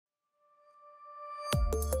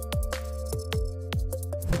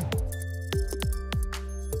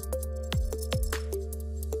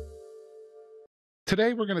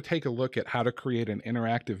Today, we're going to take a look at how to create an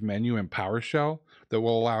interactive menu in PowerShell that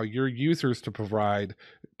will allow your users to provide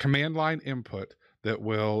command line input that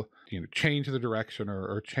will change the direction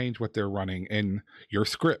or change what they're running in your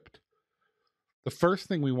script. The first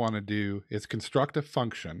thing we want to do is construct a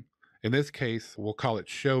function. In this case, we'll call it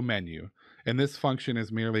show menu. And this function is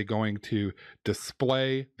merely going to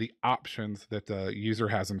display the options that the user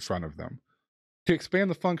has in front of them. To expand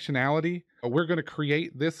the functionality, we're going to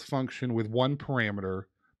create this function with one parameter,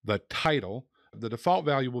 the title. The default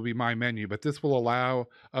value will be my menu, but this will allow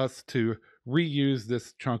us to reuse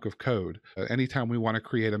this chunk of code. Anytime we want to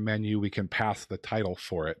create a menu, we can pass the title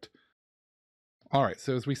for it. All right,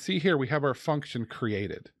 so as we see here, we have our function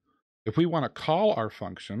created. If we want to call our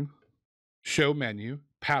function, show menu,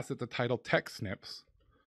 pass it the title text snips,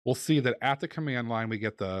 we'll see that at the command line, we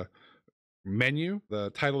get the menu, the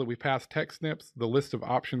title that we passed text snips, the list of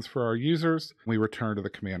options for our users, we return to the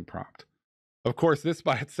command prompt. Of course, this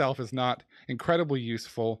by itself is not incredibly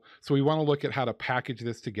useful, so we want to look at how to package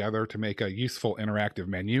this together to make a useful interactive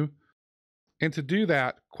menu. And to do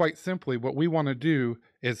that, quite simply, what we want to do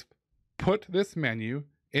is put this menu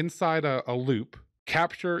inside a loop,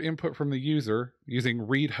 capture input from the user using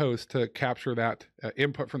read host to capture that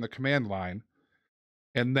input from the command line,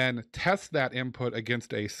 and then test that input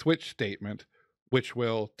against a switch statement, which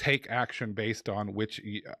will take action based on which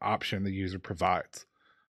option the user provides.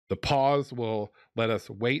 The pause will let us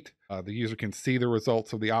wait. The user can see the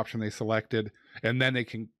results of the option they selected, and then they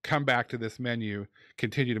can come back to this menu,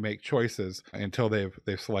 continue to make choices until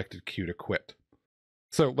they've selected Q to quit.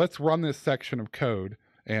 So let's run this section of code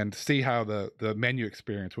and see how the menu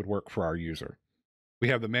experience would work for our user. We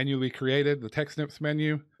have the menu we created, the text snips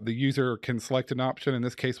menu. The user can select an option. In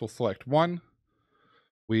this case, we'll select 1.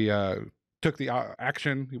 We took the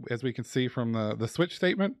action, as we can see from the switch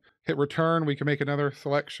statement. Hit return, we can make another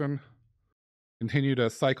selection. Continue to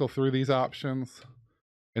cycle through these options.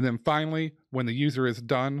 And then finally, when the user is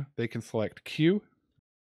done, they can select Q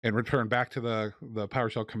and return back to the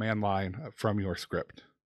PowerShell command line from your script.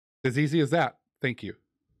 As easy as that. Thank you.